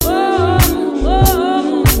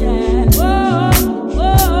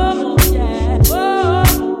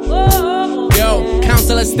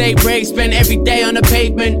stay brave, spend every day on the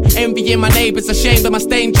pavement. Envying my neighbours, ashamed of my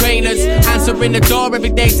stained trainers. Answering the door every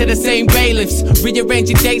day to the same bailiffs.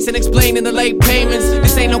 Rearranging dates and explaining the late payments.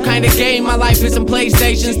 This ain't no kind of game, my life isn't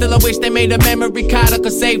PlayStation. Still I wish they made a memory card I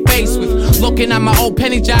could save face with. Looking at my old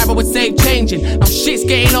penny jar, I would save changing. Now shit's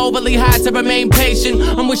getting overly hard to remain patient.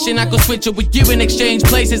 I'm wishing I could switch up with you and exchange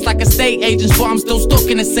places like estate agents, but I'm still stuck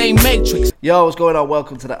in the same matrix. Yo, what's going on?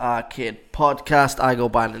 Welcome to the Arcade Podcast. I go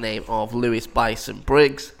by the name of Lewis Bison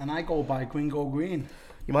Briggs. And I go by Gringo Green.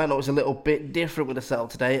 You might notice a little bit different with the setup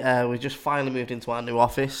today. We just finally moved into our new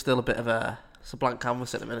office. Still a bit of it's a blank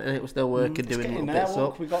canvas at the minute, and it was still working, doing little bits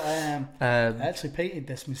up. We got I actually painted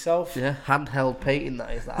this myself. Yeah, handheld painting,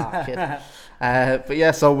 that is, the Arcade. But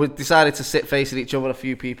yeah, so we decided to sit facing each other. A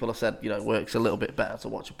few people have said, it works a little bit better to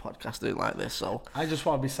watch a podcast doing like this. So I just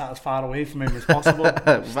want to be sat as far away from him as possible.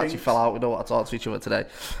 We've actually fell out. We don't want to talk to each other today.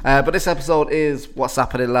 But this episode is What's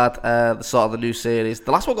Happening, Lad. The sort of the new series.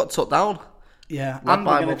 The last one got took down. Yeah, and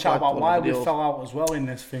we're going to chat about why we fell out as well in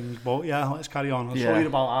this thing. But yeah, let's carry on. I'll show you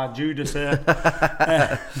about our Judas here.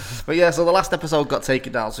 But yeah, so the last episode got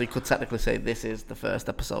taken down, so you could technically say this is the first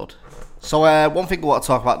episode. So one thing we want to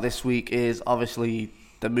talk about this week is obviously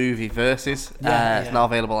the movie Versus. It's now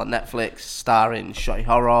available on Netflix, starring Shotty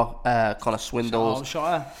Horror, Connor Swindles.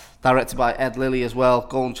 Directed by Ed Lilly as well.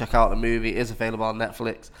 Go and check out the movie. It is available on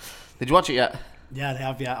Netflix. Did you watch it yet? Yeah, they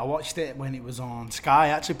have, yeah. I watched it when it was on Sky. I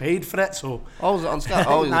actually paid for it, so... Oh, was it on Sky?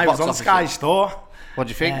 Oh, it was on Sky Store. What do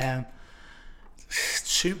you think?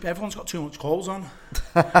 Everyone's got too much clothes on.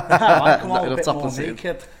 I like them all a bit more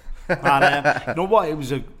naked. And, you know what? It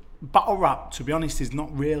was a battle rap, to be honest, is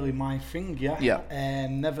not really my thing, yeah?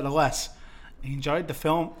 Nevertheless, I enjoyed the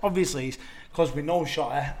film. Obviously, it's because we know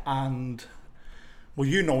Shotty and... Well,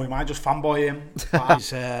 you know him, I just fanboy him. But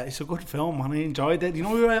it's a good film, man. I enjoyed it. You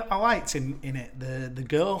know who I liked in it? The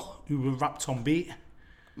girl who was rapped on beat.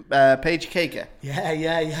 Paige Kaker.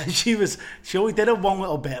 Yeah. She only did it one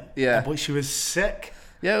little bit. Yeah. But she was sick.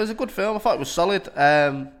 Yeah, it was a good film. I thought it was solid.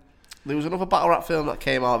 There was another battle rap film that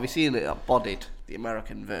came out. Have you seen it? Bodied, the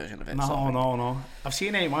American version of it. No. I've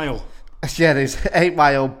seen 8 Mile. Yeah, there's 8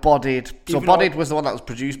 Mile, Bodied. So Bodied was the one that was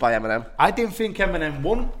produced by Eminem. I didn't think Eminem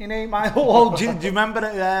won in 8 Mile. Oh, do you remember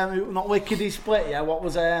it? Not Lickety Split, yeah? What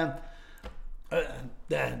was... this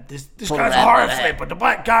guy's a horror flip, but the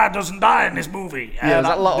black guy doesn't die in this movie. Yeah,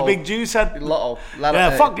 that Lotto. The big Jew said... Lotto.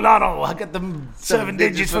 Yeah, fuck Lotto. I get them 7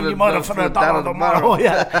 digits from your mother for the dollar tomorrow.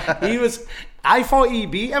 Yeah, he was... I thought he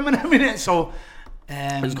beat Eminem in it, so...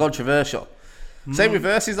 it was controversial. Same with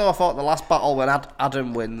Versus, though. I thought the last battle when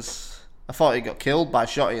Adam wins... I thought he got killed by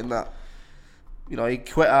Shotty in that. He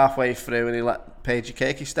quit halfway through and he let Paige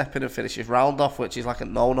Kaker step in and finish his round off, which is like a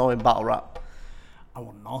no-no in battle rap. I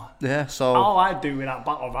wouldn't know. Yeah, so... All I do with that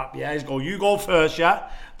battle rap, is go, you go first, yeah?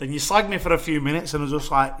 Then you slag me for a few minutes and I was just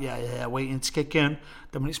like, waiting to kick in.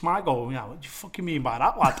 Then when it's my goal, what do you fucking mean by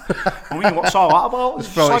that, lad? I mean, what's all that about?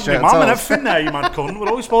 Just slag me mum and everything there, you mad cunt. We're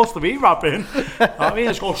always supposed to be rapping. I mean,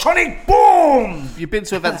 it's go, Sonic Boom! You've been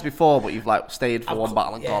to events before, but you've stayed for one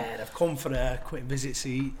battle and gone. Yeah, they've come for a quick visit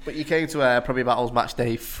seat. But you came to Premier Battles Match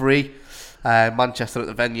Day 3, Manchester at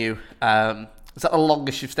the venue. Is that the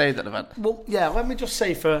longest you've stayed at an event? Well, yeah, let me just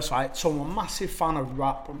say first, so I'm a massive fan of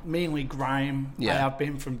rap, mainly grime. Yeah. I have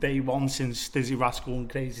been from day one since Dizzy Rascal and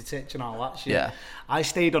Crazy Titch and all that shit. Yeah. I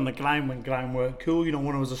stayed on the grime when grime weren't cool,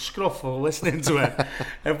 when I was a scruff or listening to it.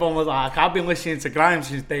 Everyone was like, I've been listening to grime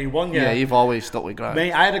since day one, Yeah, you've always stuck with grime.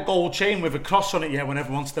 Mate, I had a gold chain with a cross on it, when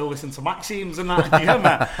everyone still listened to Maxims and that, you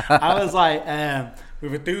know, I was like,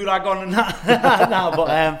 with a do-rag on and that. No,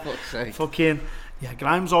 but, fucking... Yeah,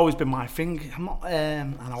 grime's always been my thing. I'm not,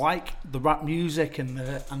 and I like the rap music and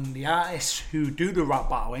the artists who do the rap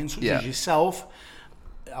battling, such as yourself.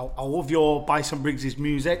 I love your Bison Briggs'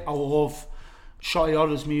 music. I love Shotty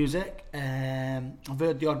Horror's music. I've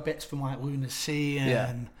heard the odd bits from Lunacy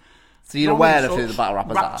and. So you're aware of who the battle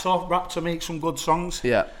rappers are? Raptor makes some good songs.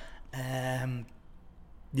 Yeah.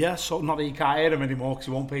 Yeah, so not that you can't hear him anymore because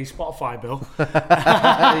he won't pay his Spotify bill.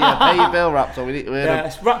 Pay your bill, Raptor. We need to hear him.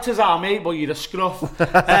 Raptor's our mate, but you're a scruff. What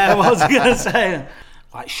was I going to say?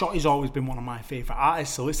 Shotty's always been one of my favourite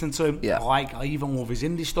artists to listen to him. Yeah. I even love his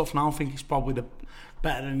indie stuff now. I think he's probably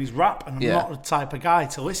better than his rap, and I'm not the type of guy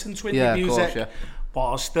to listen to indie music. Course, but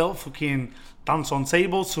I'll still fucking dance on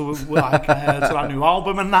tables to to that new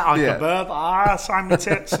album and that, a bird. Sign me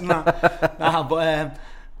tits and that.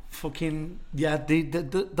 fucking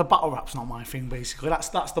the battle rap's not my thing. Basically, that's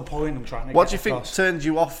the point I'm trying to. What do you across. think turned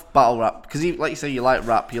you off battle rap? Because like you say, you like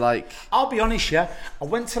rap. You like. I'll be honest, yeah. I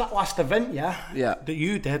went to that last event, Yeah. that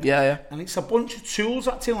you did, Yeah. and it's a bunch of tools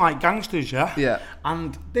acting like gangsters, Yeah.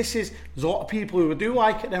 And there's a lot of people who do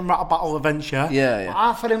like at them rap battle events, Yeah. But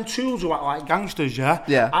half of them tools who act like gangsters,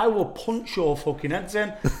 Yeah. I will punch your fucking heads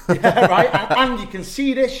in, right? And you can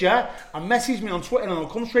see this, and message me on Twitter, and I'll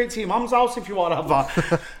come straight to your mum's house if you want to have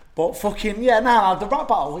that. But fucking the rap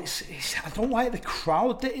battle. It's I don't like the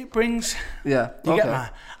crowd that it brings. Yeah, you get me? I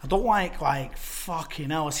don't like fucking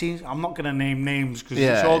hell. I'm not gonna name names because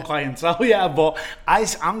it's all clientele. But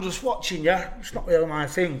I'm just watching. It's not really my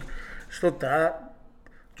thing. Stood there,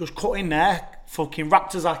 just cut in there. Fucking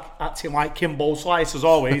Raptors acting like Kimbo Slice as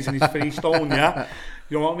always in his freestone.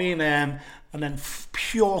 You know what I mean? And then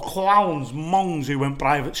pure clowns, mongs who went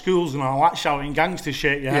private schools and all that, shouting gangster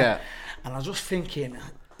shit. And I was just thinking.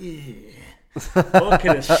 Look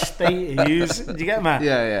at the state of use. Do you get me?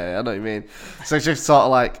 Yeah, I know what you mean. So it's just sort of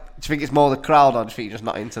like, do you think it's more the crowd, or do you think you're just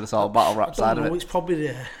not into the sort of battle rap side of it? It's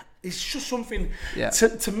probably it's just something. Yeah.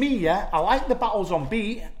 To me, I like the battles on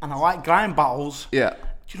beat, and I like grime battles. Yeah.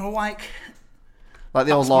 Do you know, like the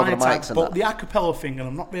old Lord of the Mics and but that. the acapella thing, and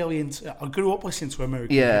I'm not really into. I grew up listening to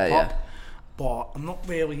American hip hop, but I'm not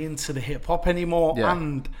really into the hip hop anymore. Yeah.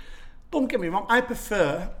 And don't get me wrong, I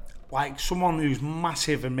prefer. Like someone who's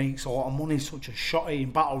massive and makes a lot of money, such as Shotty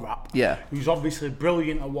in battle rap, who's obviously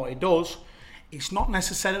brilliant at what he does. It's not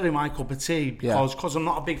necessarily my cup of tea because I'm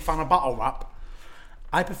not a big fan of battle rap.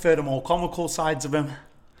 I prefer the more comical sides of him.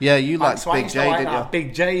 Yeah, you like so Big J, didn't you?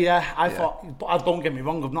 Big J, I thought, but don't get me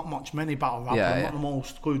wrong, I've not watched many battle rap. I'm not the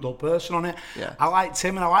most clued up person on it. Yeah. I liked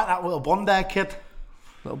him, and I like that little blonde hair kid,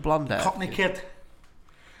 Little blonde hair Cockney kid.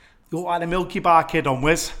 You look like the Milky Bar kid on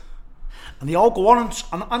Wiz. And they all go on,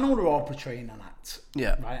 and I know they're all portraying an act.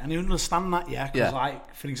 Yeah. Right, and you understand that, Because,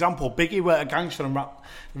 like, for example, Biggie were a gangster and rap.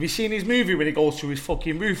 Have you seen his movie when he goes to his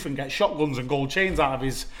fucking roof and gets shotguns and gold chains out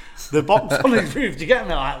of the box on his roof? Do you get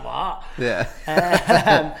me like that?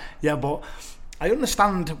 Yeah. But I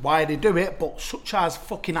understand why they do it, but such as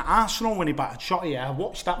fucking at Arsenal when he battered Shotty, I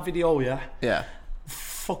watched that video, Yeah.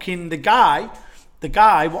 Fucking the guy,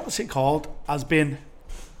 what's it called, has been...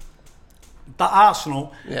 That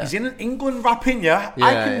Arsenal is in England rapping, I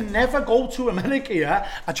can never go to America,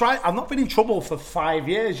 I've not been in trouble for 5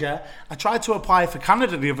 years, I tried to apply for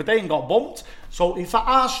Canada the other day and got bumped. So if that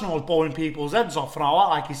Arsenal is blowing people's heads off and all that,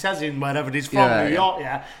 like he says in wherever he's from, New York,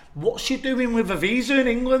 what's she doing with a visa in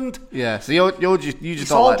England? Yeah, so you just it's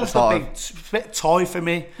don't all like just the a bit toy for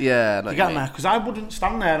me. Yeah, you get me? Because I wouldn't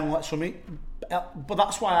stand there and let somebody... But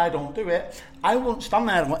that's why I don't do it. I won't stand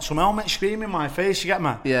there and let some helmet scream in my face, you get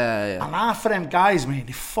me? Yeah. And half of them guys, mate,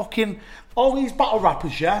 they fucking... All these battle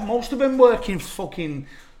rappers, most of them working fucking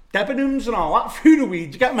Debenhams and all that through the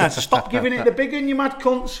weed, you get me? Stop giving it the big one, you mad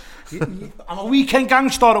cunts. I'm a weekend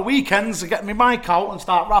gangster at weekends, I get me mic out and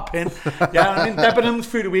start rapping. I'm in Debenhams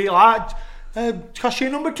through the weed, like... cashier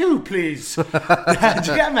number 2, please. Do you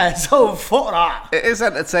get me? So fuck that. It is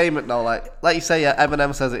entertainment though. Like you say,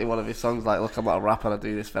 Eminem says it in one of his songs. Like, look, I'm not a rapper. I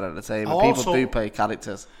do this for entertainment. People do play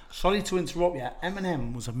characters. Sorry to interrupt you.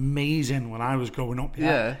 Eminem was amazing when I was growing up.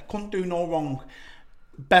 Couldn't do no wrong.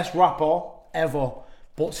 Best rapper ever.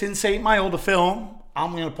 But since 8 Mile, the film,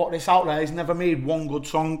 I'm going to put this out there, he's never made one good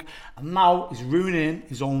song, and now he's ruining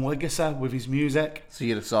his own legacy with his music. So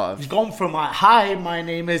you're sort of... He's gone from like, hi, my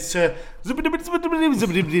name is... So you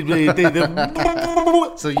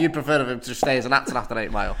prefer him to stay as an actor after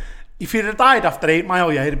 8 Mile? If he'd have died after 8 Mile,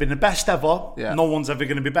 he'd have been the best ever. No one's ever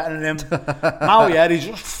going to be better than him. Now, he's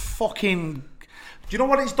just fucking... Do you know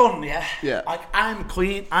what he's done, Like, I'm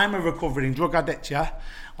clean, I'm a recovering drug addict,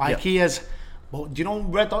 he is... But do you know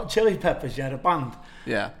Red Hot Chili Peppers, the band?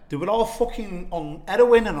 Yeah. They were all fucking on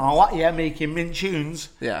heroin and all that, making mint tunes.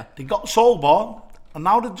 Yeah. They got sober, and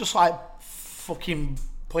now they're just like fucking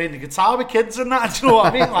playing the guitar with kids and that. Do you know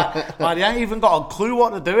what I mean? Like they ain't even got a clue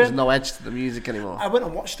what they're doing. There's no edge to the music anymore. I went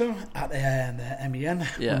and watched them at the MEN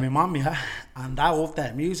with my mum, and I loved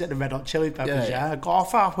their music, the Red Hot Chili Peppers, I got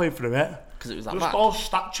off halfway through it. Because it was that just all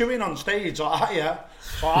statuing on stage like that,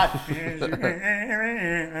 So I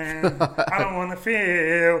don't want to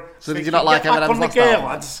feel. So did you not like Eminem's last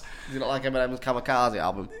album? Did you not like Eminem's Kamikaze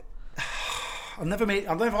album? I've never liked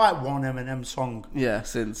one Eminem song. Yeah,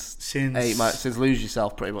 since Lose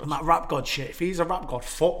Yourself, pretty much. And that Rap God shit. If he's a Rap God,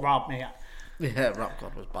 fuck rap, mate. Yeah, Rap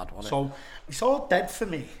God was bad, wasn't it? So it's all dead for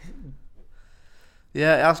me.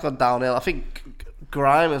 Yeah, it has gone downhill. I think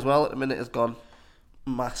grime as well at the minute has gone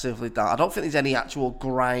massively down. I don't think there's any actual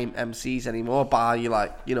grime MCs anymore, bar you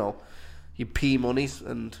your P Moneys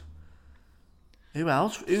and Who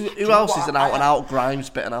else? Who else is an out-and-out grime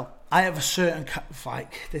spitter now? I have a certain,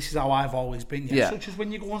 this is how I've always been, such as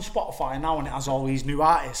when you go on Spotify now and it has all these new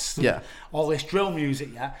artists, all this drill music,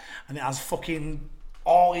 and it has fucking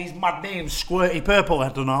all these mad names, Squirty Purple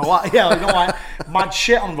Head and all that, like mad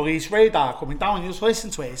shit on Release Radar coming down, you just listen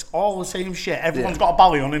to it, it's all the same shit, everyone's got a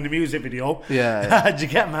belly on in the music video, do you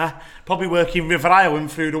get me? Probably working River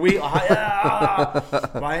Island through the week,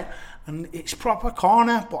 right, and it's proper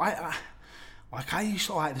corner, but I used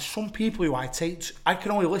to there's some people who I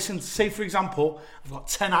can only listen to, say for example, I've got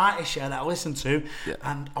 10 artists here that I listen to,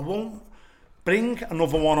 and I won't bring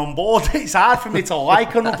another one on board. It's hard for me to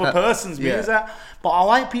like another person's music, but I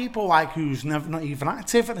like people who's not even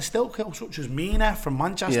active and are still cool, such as Mina from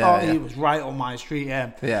Manchester. He was right on my street.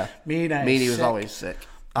 Mina was always sick.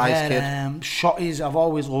 Ice Kid. Shotty's, I've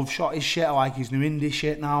always loved Shotty's shit. I like his new indie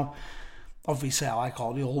shit now. Obviously, I like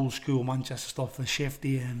all the old school Manchester stuff, the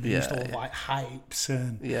Shifty and stuff like Hypes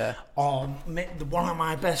and one of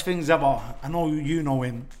my best things ever. I know you know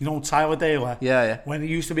him. You know Tyler Daly. When he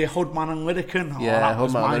used to be a Hoodman and Lyrican. That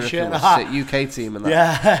was my shit. UK team and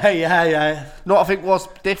that. Yeah. No, I think what's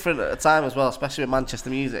different at the time as well, especially with Manchester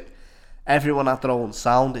music, everyone had their own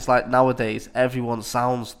sound. It's like nowadays everyone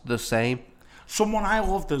sounds the same. Someone I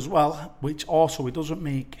loved as well, which also he doesn't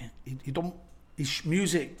make. His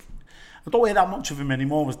music. I don't hear that much of him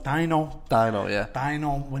anymore. Was Dino? Dino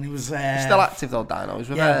when he was he's still active though. Dino. He's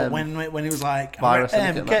with but when he was like Virus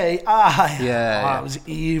MK, it was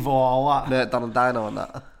evil, all that. Mert Don and Dino and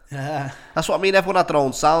that. Yeah, that's what I mean. Everyone had their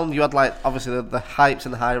own sound. You had obviously the Hypes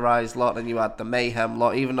and the High Rise lot, and you had the Mayhem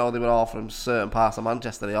lot. Even though they were all from certain parts of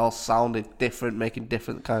Manchester, they all sounded different, making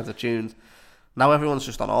different kinds of tunes. Now everyone's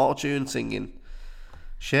just on auto tune, singing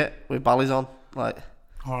shit with ballies on,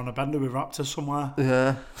 or on a bender with Raptors somewhere.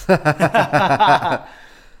 Yeah.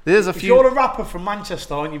 There's a few. If you're a rapper from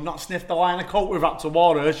Manchester and you've not sniffed a line of coke with Raptor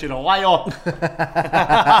Waters, you're a liar.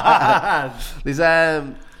 There's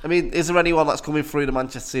is there anyone that's coming through the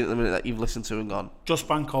Manchester scene at the minute that you've listened to and gone? Just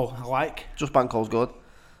Banco, I like. Just Banco's good.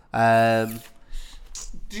 At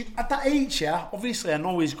that age, obviously I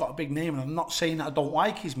know he's got a big name, and I'm not saying that I don't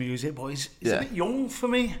like his music, but he's a bit young for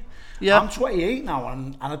me. Yeah. I'm 28 now,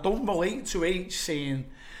 and I don't relate to age saying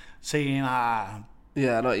I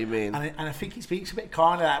know what you mean. And I think he speaks a bit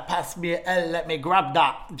corny, like, pass me a L, let me grab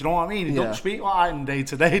that. Do you know what I mean? He don't speak like that in day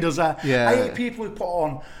to day, does he? Yeah. I hate people who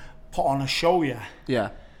put on a show, Yeah.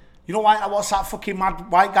 You know what's that fucking mad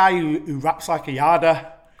white guy who raps like a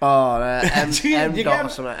yarder? Oh, M. Dot or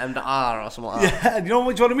something, M.R. or something like that. Yeah, you know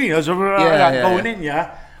what I mean? Going in,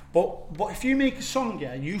 But if you make a song,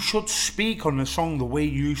 you should speak on the song the way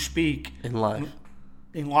you speak in life.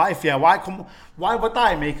 Why would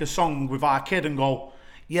I make a song with our kid and go,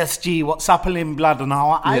 yes, G, what's happening, blood and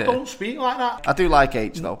all that? I don't speak like that. I do like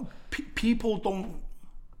H though. People don't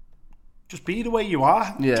just be the way you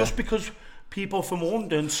are. Yeah. Just because people from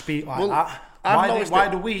London speak like that. Why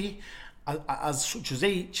do we, as such as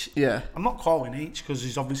H? Yeah. I'm not calling H because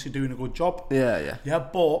he's obviously doing a good job. Yeah. Yeah,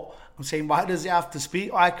 but I'm saying, why does he have to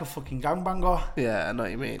speak like a fucking gangbanger? Yeah, I know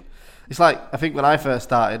what you mean. It's like, I think when I first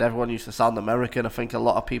started, everyone used to sound American. I think a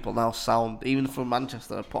lot of people now sound, even from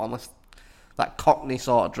Manchester, put on that Cockney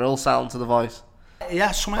sort of drill sound to the voice.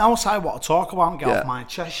 Yeah, something else I want to talk about and get off my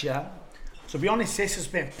chest, To be honest, this has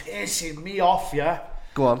been pissing me off,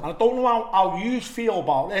 Go on. And I don't know how you feel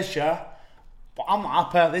about this, but I'm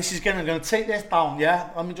not happy. This is going to take this down,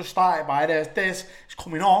 Let me just start it by this. This is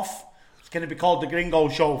coming off. It's going to be called the Gringo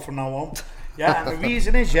Show from now on. And the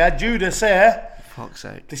reason is, Judas here fuck's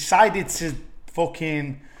sake. decided to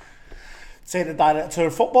fucking say the director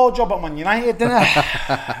of football job at Man United, didn't he?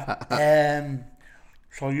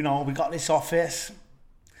 So, we got this office.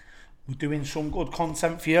 We're doing some good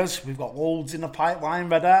content for you. We've got loads in the pipeline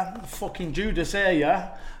ready. Fucking Judas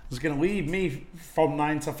here, is going to leave me from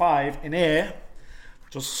 9 to 5 in here,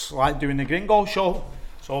 just like doing the Gringo Show.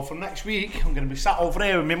 So from next week, I'm going to be sat over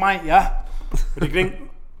here with my mate,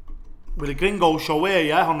 with the Gringo Show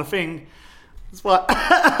here, on the thing. It's like,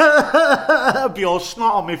 be all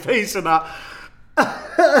snot on my face and that.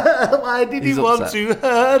 Why did he want to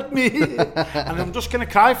hurt me? And I'm just going to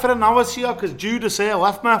cry for an hour here because Judas here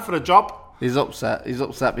left me for a job. He's upset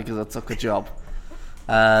because I took a job.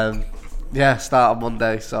 Start on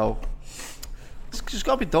Monday, so it's just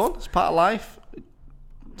got to be done. It's part of life.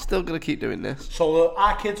 Still going to keep doing this. So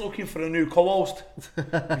our kid's looking for a new co-host.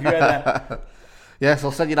 Have you heard that? Yes,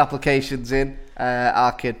 I'll send you applications in.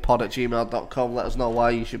 Ourkidpod@gmail.com. Let us know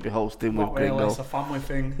why you should be hosting with Gringo. It's a family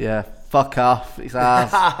thing. Yeah, fuck off. It's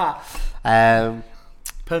ours.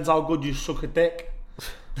 Depends how good you suck a dick.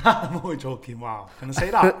 I'm only joking, wow. Can I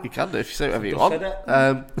say that? You can do if you say whatever you Just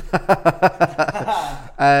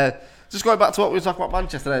want. Just going back to what we were talking about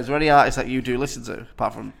Manchester, is there any artists that you do listen to,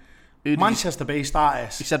 apart from... Manchester-based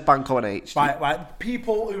artists. You said Banco and H. Right,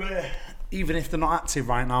 people who are, even if they're not active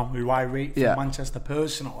right now, who I rate from Manchester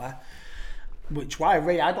personally, which I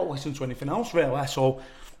rate, I don't listen to anything else really, so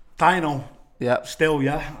Dino, I still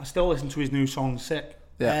listen to his new song, Sick.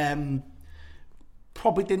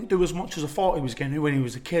 Probably didn't do as much as I thought he was going to when he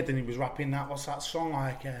was a kid and he was rapping that, what's that song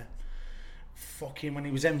like, fucking when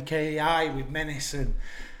he was MKI with Menace and,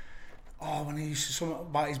 when he used to something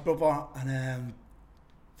about his brother and,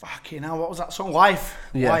 fucking hell, what was that song? Life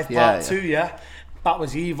Part 2, that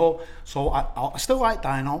was evil. So I still like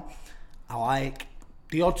Dino. I like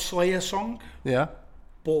the Odd Slayer song. Yeah.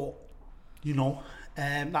 But, you know,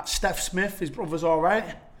 that Steph Smith, his brother's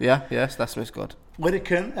alright. Yeah, Steph Smith's good.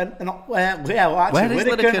 Lyrican, Lyrican, I don't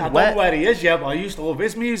know where he is, but I used to love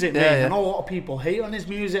his music, mate. I know a lot of people hate on his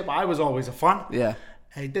music, but I was always a fan. Yeah.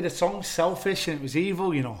 He did a song, Selfish, and it was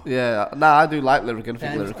evil, you know. Yeah, I do like Lyrican.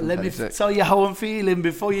 Let me tell you how I'm feeling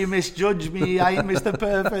before you misjudge me. I ain't Mr.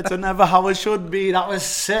 Perfect, I never how I should be. That was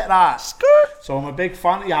sick, that. So I'm a big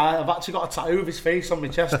fan. Yeah, I've actually got a tattoo of his face on my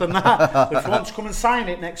chest and that. If you want to come and sign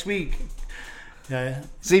it next week. Yeah.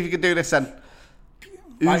 See if you can do this then.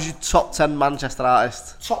 Who's your top 10 Manchester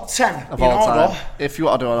artists? Top 10 of all time? If you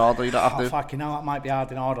want to do an order, you don't have to. Fucking hell, that might be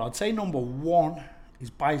hard in order. I'd say number 1 is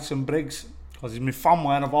Bison Briggs. Because he's my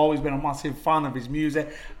family and I've always been a massive fan of his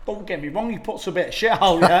music. Don't get me wrong, he puts a bit of shit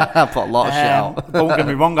out, I put a lot of shit out. Don't get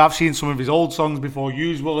me wrong, I've seen some of his old songs before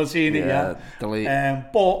you will have seen it, delete.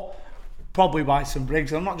 But probably Bison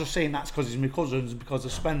Briggs. I'm not just saying that's because he's my cousins, because I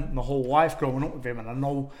spent my whole life growing up with him and I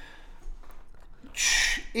know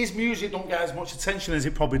his music don't get as much attention as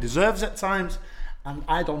it probably deserves at times. And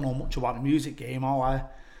I don't know much about the music game, all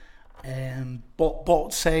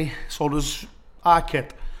but say, so there's our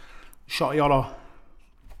kid. Shotty Otto.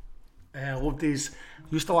 Loved these.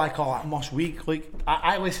 Used to like all that Moss Week. Like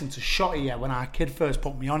I listened to Shotty when our kid first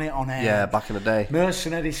put me on it. Back in the day.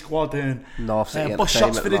 Mercenary Squad and North City bus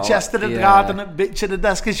shots for the chest of the garden and bitch at the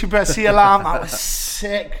desk as you press the alarm. That was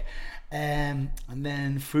sick. And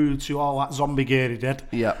then through to all that zombie gear he did.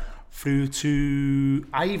 Yeah. Through to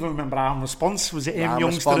I even remember Arm Response. Was it him,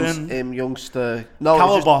 Youngster? No,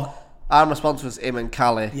 Caliber. Arm Response was him and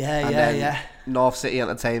Callie. Yeah. North City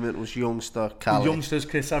Entertainment was Youngster, Callie. Youngster's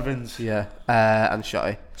Chris Evans. Yeah, and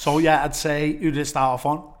Shotty. So I'd say who did it start off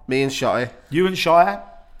on? Me and Shotty. You and Shotty.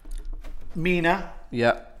 Mina.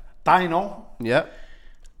 Yeah. Dino. Yeah.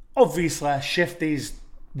 Obviously, Shifty's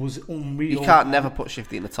was unreal. You can't never put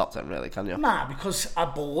Shifty in the top 10, really, can you? Nah, because I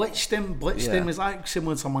blitzed him. Him is like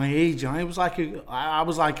similar to my age, and I was like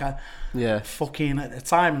a fucking at the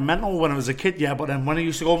time mental when I was a kid. Yeah, but then when I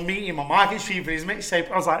used to go meet him on Market Street for his mixtape,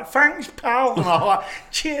 I was like, "Thanks, pal," and I was like,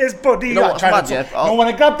 "Cheers, buddy." You know what's mad? When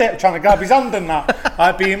I grabbed it, trying to grab his hand and that,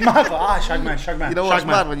 I'd be mad. Like, shag man. You know what's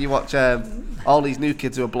mad when you watch all these new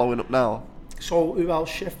kids who are blowing up now? So who else?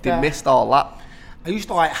 Shifty. They missed all that. I used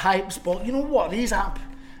to like Hypes, but you know what? These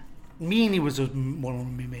Meanie was one of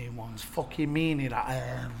my main ones. Fucking Meanie,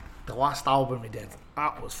 that the last album he did.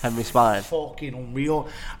 That was Henry Spine. Fucking unreal.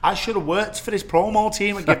 I should have worked for this promo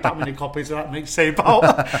team and get that many copies of that mixtape out.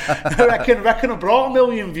 I reckon I brought 1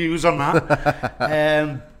 million views on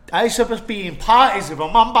that. I used to just be in parties with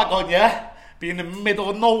a man bag on, be in the middle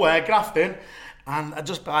of nowhere grafting, and I'd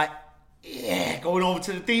just be like, going over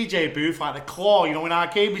to the DJ booth like the claw, in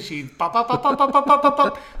arcade machines. Put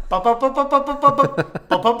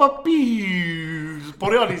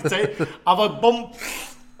it on his tape, have a bump,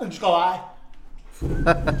 and just go like.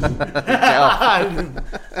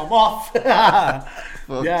 I'm off. But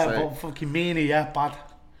fucking Meanie, bad.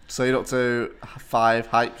 So you're up to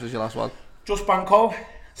 5. Hypes was your last one. Just Banco.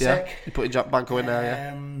 Sick. You put your Banco in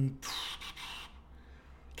there,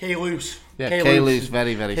 K-Loose. Yeah, K-Loose,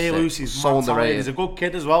 very, very sick. K-Loose is so underrated. He's a good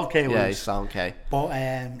kid as well, K-Loose. Yeah, he's sound K. But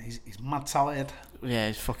he's mad talented.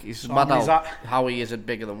 Yeah, he's mad how he is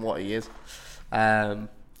bigger than what he is.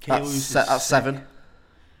 That's 7.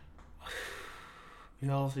 Who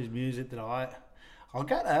else's music did I like? I'll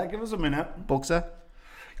get there, give us a minute. Bugsy?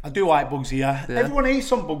 I do like Bugsy, yeah. Everyone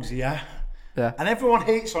hates on Bugsy, yeah. And everyone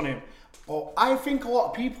hates on him. But I think a lot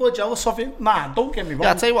of people are jealous of him. Nah, don't get me wrong. Yeah,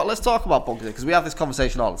 I'll tell you what, let's talk about Bugsy, because we have this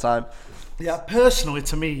conversation all the time. Yeah, personally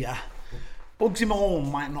to me, Bugsy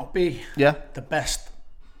Malone might not be the best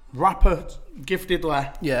rapper,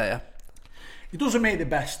 giftedly. Yeah. He doesn't make the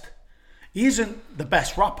best. He isn't the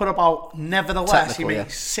best rapper about, nevertheless, he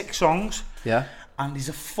makes 6 songs. Yeah. And he's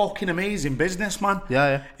a fucking amazing businessman.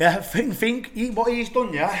 Yeah. Think what he's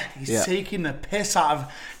done, He's taking the piss out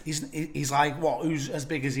of... He's like, what, who's as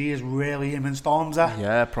big as he is, really, him and Stormzy?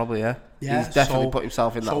 Yeah, probably, yeah. He's definitely put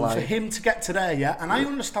himself in that line. So for him to get to there, and I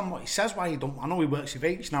understand what he says, why he don't... I know he works with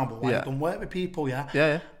H now, but why he don't work with people,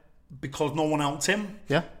 Yeah. Because no one helped him.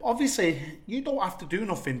 Yeah. Obviously, you don't have to do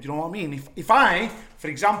nothing. Do you know what I mean? If I, for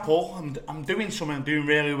example, I'm doing something, I'm doing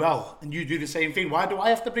really well, and you do the same thing, why do I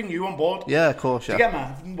have to bring you on board? Yeah, of course, Do you get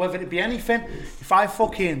me? Whether it be anything. If I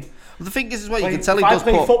fucking... Well, the thing is, you can tell he if does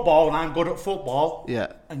I play football and I'm good at football,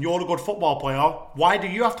 and you're a good football player, why do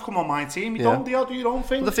you have to come on my team? You don't do your own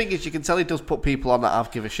thing. Well, the thing is, you can tell he does put people on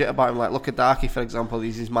that give a shit about him. Like, look at Darky, for example.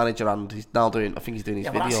 He's his manager, and he's now doing... I think he's doing his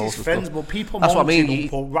videos. That's his and friends, stuff. but people... That's what I mean. He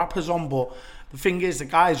put rappers on, but... The thing is, the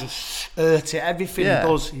guy's just at everything he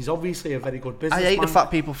does. He's obviously a very good businessman. I hate the fact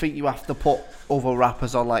people think you have to put other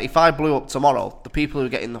rappers on. Like, if I blew up tomorrow, the people who are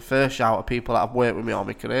getting the first shout are people that have worked with me all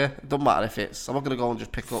my career. It doesn't matter if it's... I'm not going to go and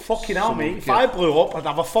just pick up... Fucking hell, mate. If I blew up, I'd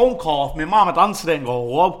have a phone call off my mum. I'd answer it and go,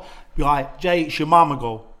 love. You're like, Jay, it's your mum. I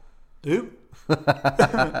go, who?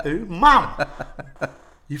 Who? Mum.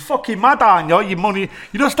 You fucking mad, aren't you? Your money,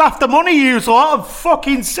 you just after money, you lot. I'm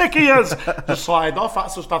fucking sick of yours. Just slide off.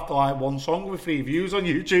 That's just after like one song with 3 views on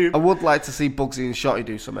YouTube. I would like to see Bugsy and Shotty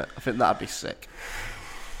do something. I think that'd be sick.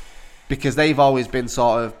 Because they've always been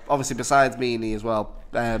sort of, obviously besides Meanie as well,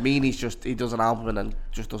 Meanie's he does an album and then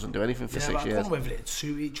just doesn't do anything for 6 years. I don't know whether it'd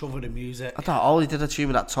suit each other, the music. I thought he did a tune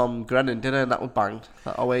with that Tom Grennan, didn't he? And that was banged.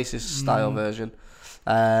 That Oasis style version.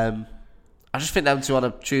 I just think them two on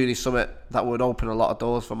a tune is something that would open a lot of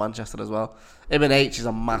doors for Manchester as well. Him and H is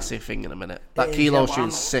a massive thing in a minute. That Kilo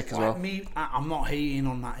tune's sick as well. I'm not hating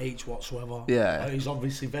on that H whatsoever. Yeah. He's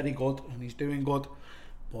obviously very good and he's doing good,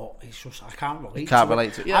 but it's just, I can't relate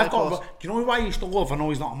to it. Yeah, do you know who I used to love? I know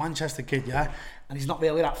he's not a Manchester kid, and he's not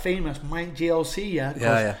really that famous. Mike GLC,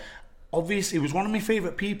 Yeah. Obviously, he was one of my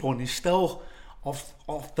favourite people, and he's still... Of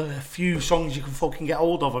the few songs you can fucking get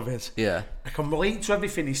hold of his. Yeah. I can relate to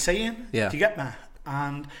everything he's saying. Yeah. Do you get me?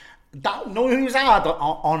 And who's hard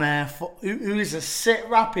on who is a sick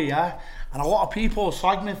rapper, and a lot of people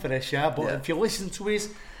slag me for this, but if you listen to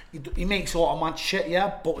he makes a lot of mad shit,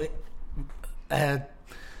 but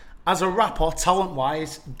as a rapper,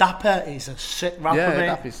 talent-wise, Dapper is a sick rapper, mate.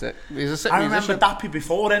 Dappy's sick. He's a sick I musician. remember Dappy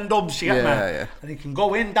before N-Dubs, you get me? Yeah. And he can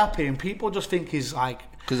go in Dappy and people just think he's like...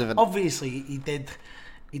 Obviously, he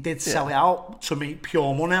did sell it out to make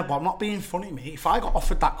pure money, but I'm not being funny, mate. If I got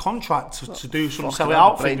offered that contract to do some sell it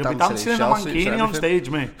out thing, I'd be dancing in a mankini on stage,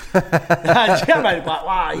 mate. Like,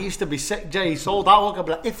 wow, I used to be sick, Jay. Sold out. I'd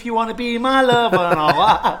be like, if you want to be my lover and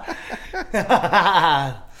all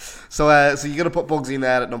that. So you're gonna put Bugsy in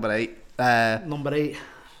there at number 8. Number 8.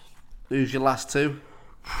 Who's your last 2?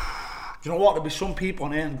 Do you know what? There'll be some people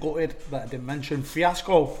on here and gutted that I didn't mention.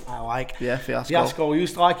 Fiasco, I like. Yeah, Fiasco. Fiasco, I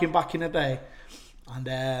used to like him back in the day. And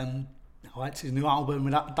I liked his new album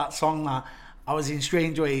with that song that I was in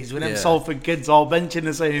Strange Ways with them Salford kids all benching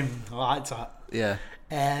the same. I liked that. Yeah.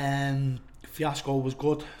 Fiasco was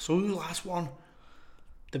good. So who's the last one?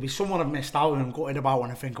 There'll be someone I've missed out and I'm gutted about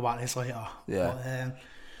when I think about this later. Yeah. But,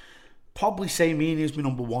 probably say Meanie is my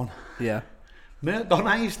number 1. Yeah. Don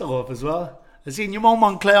I used to love as well. I seen your mum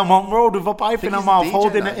on Claremont Road with a pipe in her mouth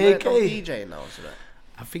holding an AK. DJ now, isn't it?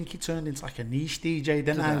 I think he turned into like a niche DJ,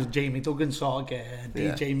 didn't I? Jamie Duggan sort of get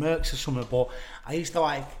DJ Mercs or something, but I used to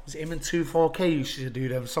like, was it him and 2-4K used to do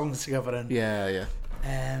them songs together and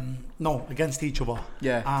no, against each other.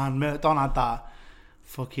 Yeah. And Mert Don had that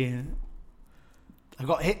fucking, I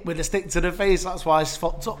got hit with a stick to the face, that's why I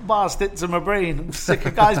fucked up bar stick to my brain. I'm sick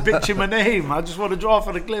of guys bitching my name. I just want to draw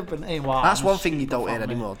for the clip and that's one thing you don't hear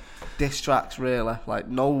anymore. Diss tracks, really. Like,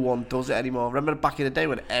 no one does it anymore. Remember back in the day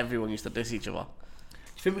when everyone used to diss each other?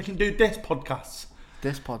 You think we can do diss podcasts?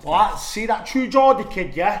 Diss podcasts? Well, see that True Geordie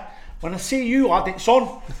kid, When I see you, lad, it's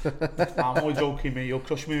on. I'm only joking, mate. You'll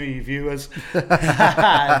crush me with your viewers.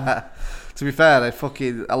 To be fair,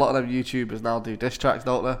 a lot of them YouTubers now do diss tracks,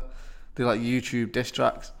 don't they? They like YouTube diss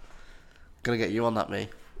tracks. Gonna get you on that, mate.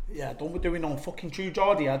 Yeah, don't be doing no fucking True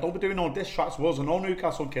Geordie. Don't be doing no diss tracks with us and no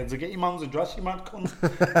Newcastle kids. I get your man's address, you mad cunt.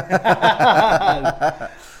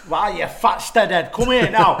 Wow, you fat steadhead. Come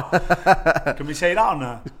here now. Can we say that on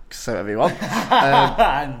there? Say whatever you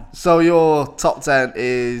want. So your top 10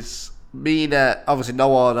 is Meanie, obviously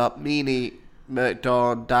no order. Meanie,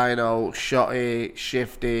 Merkdawn, Dino, Shotty,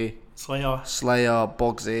 Shifty, Slayer,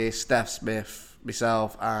 Bugsy, Steph Smith,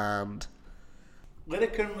 myself, and...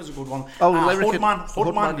 Lyricon was a good one.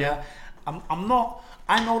 Hoodman, yeah. I'm not...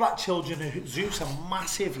 I know that Children of Zeus are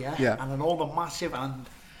massive, And I know they're massive and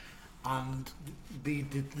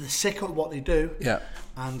they're sick at what they do. Yeah.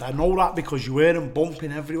 And I know that because you hear them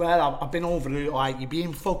bumping everywhere. I've been over there, like, you be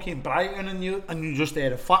in fucking Brighton and you just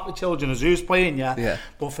hear a flat with children as who's playing, yeah?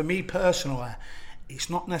 But for me personally, it's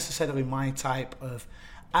not necessarily my type of...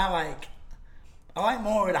 I like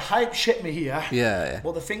more of the hype shit me here. Yeah.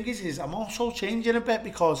 But the thing is I'm also changing a bit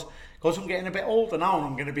because I'm getting a bit older now and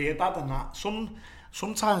I'm going to be a dad and that.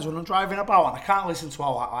 Sometimes when I'm driving about and I can't listen to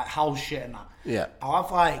all that, like house shit and that. Yeah. I'll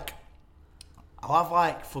have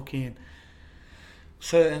like fucking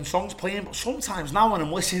certain songs playing, but sometimes now when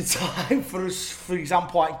I'm listening to, like, for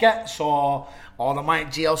example, like Gets or the Mike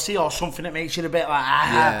GLC or something that makes you a bit like,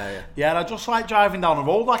 and I just like driving down the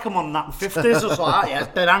road like I'm on that 50s or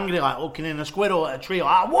something, dead angry, like looking in a squirrel at a tree,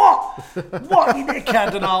 like, what you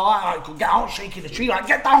dickhead, and all that, like, get out shaking the tree, like,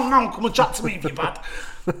 get down now, come and chat to me if you're bad.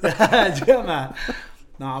 Do you know, man?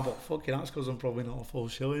 Nah, but fucking that's because I'm probably not a full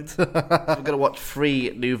shilling. I'm going to watch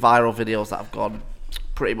 3 new viral videos that have gone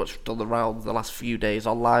pretty much done the rounds the last few days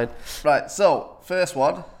online. Right, so, first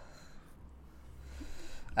one.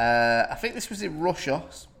 I think this was in Russia.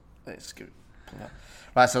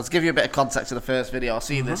 Right, so to give you a bit of context to the first video, I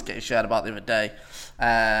seen this getting shared about the other day.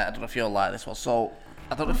 I don't know if you'll like this one. So,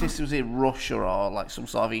 I don't know if this was in Russia or like some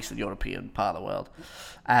sort of Eastern European part of the world.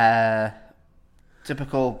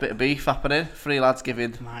 Typical bit of beef happening. 3 lads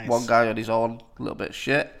giving one guy on his own a little bit of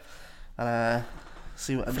shit.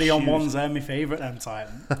 See what 3-on-1s are my favourite them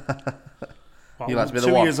time. You like to be the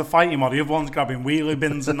 2 one. years of fighting, while the other one's grabbing wheelie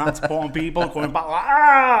bins and that to put on people, going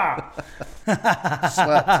back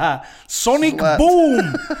like, Sonic Slept.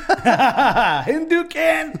 Boom!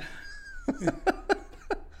 Hinduken!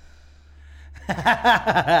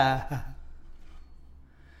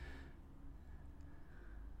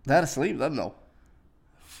 They're asleep then, though.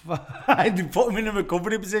 I put him in a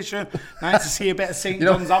recovery position. Nice to see a bit of St.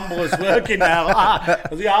 John's ambulance working there.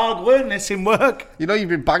 The hard learn this in work. You know you've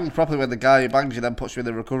been banged properly when the guy who bangs you then puts you in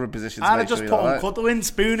the recovery position. I just put him cuddling,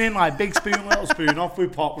 spooning, like big spoon, little spoon, off we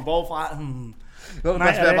pop. We're both like, You know what the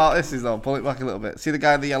best bit about this is though? Pull it back a little bit. See the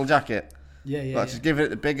guy in the yellow jacket? Yeah. Just giving it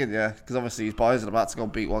the big one, yeah. Because obviously his boys are about to go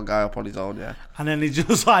beat one guy up on his own, yeah. And then he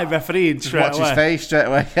just like refereed straight watch away. his face straight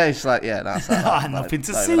away. Yeah, he's like, yeah, that's nothing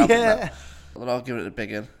to see here. They're all giving it the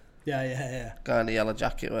big one. Yeah. Guy in the yellow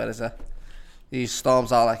jacket, where is he? He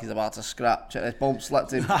storms out like he's about to scrap. Check this bump,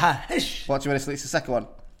 slept him. Watch him when he sleeps the second one.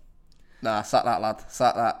 Nah, sack that, lad.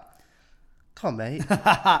 Sack that. Come on, mate. Well,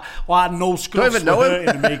 I had no scruffs for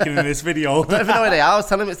hurting the making of this video. Don't even know who they are. I was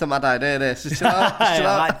telling him it's a mad idea, this. Just chill out.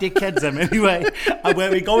 Like dickheads them anyway. Where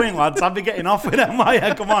are we going, lads? I'll be getting off with them.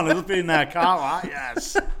 Yeah, come on, I'll just be in their car, like,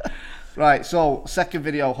 yes. Right, so, second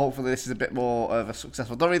video, hopefully this is a bit more of a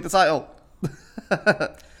successful... Don't read the title.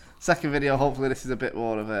 Second video, hopefully this is a bit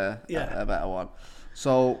more of a better one.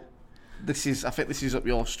 So, I think this is up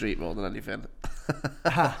your street more than anything.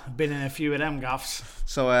 Been in a few of them gaffs.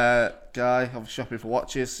 So, guy, I'm shopping for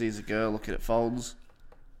watches, sees a girl looking at phones.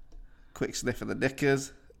 Quick sniff of the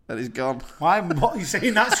knickers, and he's gone. Why? What are you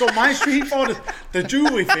saying? That's on my street for the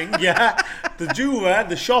jewellery thing, yeah. The jeweller,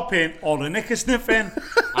 the shopping, or the knicker sniffing.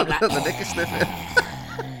 I'm like, the knicker sniffing.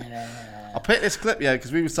 I picked this clip, yeah,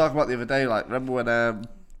 because we were talking about the other day, like, remember when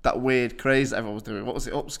that weird craze that everyone was doing? What was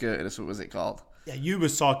it, upskirting or something was it called? Yeah, you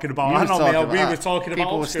was talking about we were talking about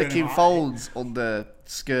people were sticking phones under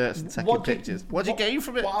skirts and taking pictures. What did you gain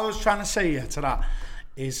from it? What I was trying to say to that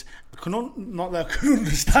is, not that I can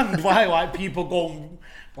understand why like people go,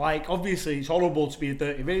 like, obviously it's horrible to be a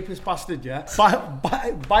dirty rapist bastard, yeah.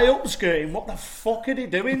 By upskirting, what the fuck are they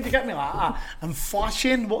doing? Do you get me, like that? And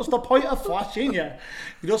flashing, what's the point of flashing? Yeah,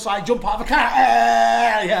 you just like jump out of a car,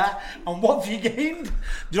 yeah. And what have you gained? Do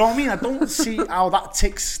you know what I mean? I don't see how that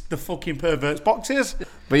ticks the fucking perverts boxes.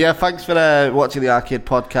 But yeah, thanks for watching the Arcade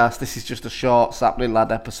Podcast. This is just a short Sapling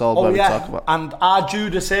Lad episode where we talk about. And our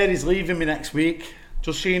Judas here is leaving me next week.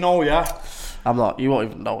 Just so you know, yeah. I'm not. You won't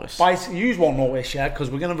even notice. You won't notice, yeah, because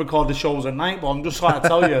we're going to record the shows at night. But I'm just trying to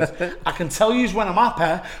tell you, I can tell you when I'm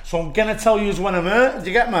happy, so I'm going to tell you when I'm hurt. Do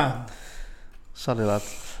you get me? Sorry, lad.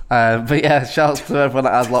 But yeah, shouts to everyone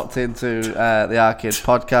that has locked into the Arcade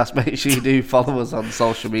Podcast. Make sure you do follow us on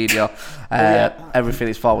social media. Everything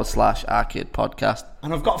is /Arcade Podcast.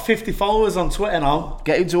 And I've got 50 followers on Twitter now.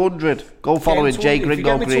 Get into 100. Go following J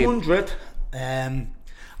Gringo Green. If you get me to 100,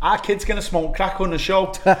 our kid's going to smoke crack on the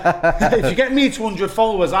show. If you get me to 100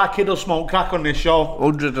 followers, our kid will smoke crack on this show.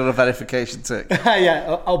 100 on a verification tick.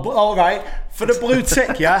 Yeah, all right. For the blue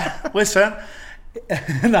tick, yeah. Listen.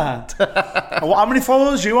 Nah. How many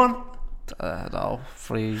followers you on? No,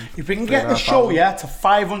 3. If we can get the show, yeah, to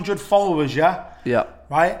 500 followers, yeah? Yeah.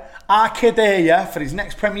 Right? Our kid here, yeah, for his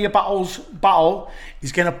next Premier battle,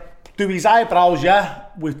 he's going to do his eyebrows, yeah,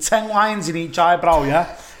 with 10 lines in each eyebrow,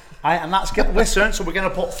 yeah. And that's listen. So we're gonna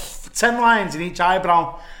put 10 lines in each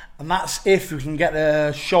eyebrow, and that's if we can get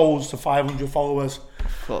the shows to 500 followers.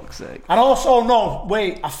 Fuck's sake. And also, no,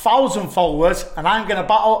 wait, 1,000 followers, and I'll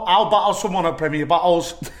battle someone at Premier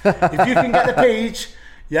Battles. If you can get the page,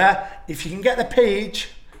 yeah, if you can get the page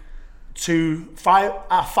to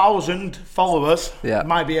 1,000 followers, it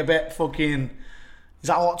might be a bit fucking, is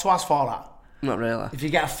that a lot to ask for that? Not really. If you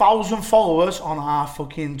get 1,000 followers on our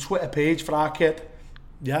fucking Twitter page for our kid,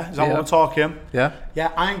 yeah, is that what we're talking? Yeah.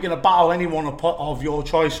 Yeah, I ain't going to battle anyone of your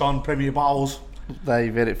choice on Premier Battles. There,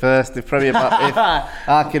 you heard it first. If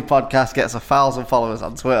our kid podcast gets 1,000 followers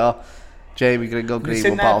on Twitter, Jamie Gringo Green it's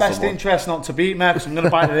will in their battle best someone. interest not to beat me, because I'm going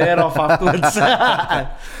to bite their ear off afterwards.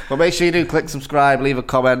 But make sure you do click subscribe, leave a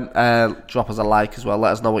comment, drop us a like as well.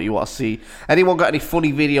 Let us know what you want to see. Anyone got any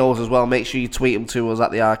funny videos as well, make sure you tweet them to us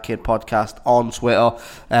at the Arcade Podcast on Twitter.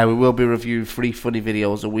 We will be reviewing 3 funny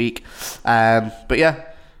videos a week. But yeah,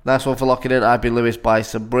 nice one for locking in. I've been Lewis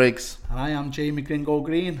Bison Briggs. And I am Jamie Gringo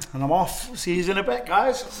Green, and I'm off. See you in a bit,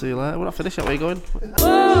 guys. See you later. We're not finished yet. Where are you going?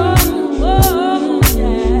 Whoa, whoa,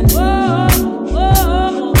 yeah. Whoa,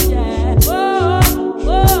 whoa, yeah. Whoa,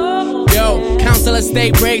 whoa, Yo, council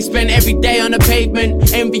estate break, spend every day on the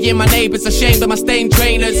pavement. Envying my neighbours, ashamed of my stained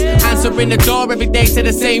trainers. Answering the door every day to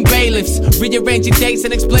the same bailiffs. Rearranging dates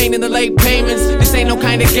and explaining the late payments. This ain't no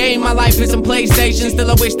kind of game, my life isn't PlayStation.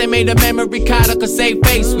 Still I wish they made a memory card I could save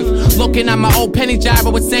face with. Looking at my old penny jar, I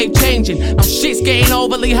would save changing. Now shit's getting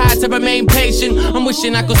overly hard to remain patient. I'm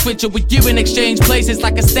wishing I could switch up with you and exchange places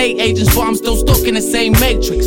like estate agents, but I'm still stuck in the same matrix.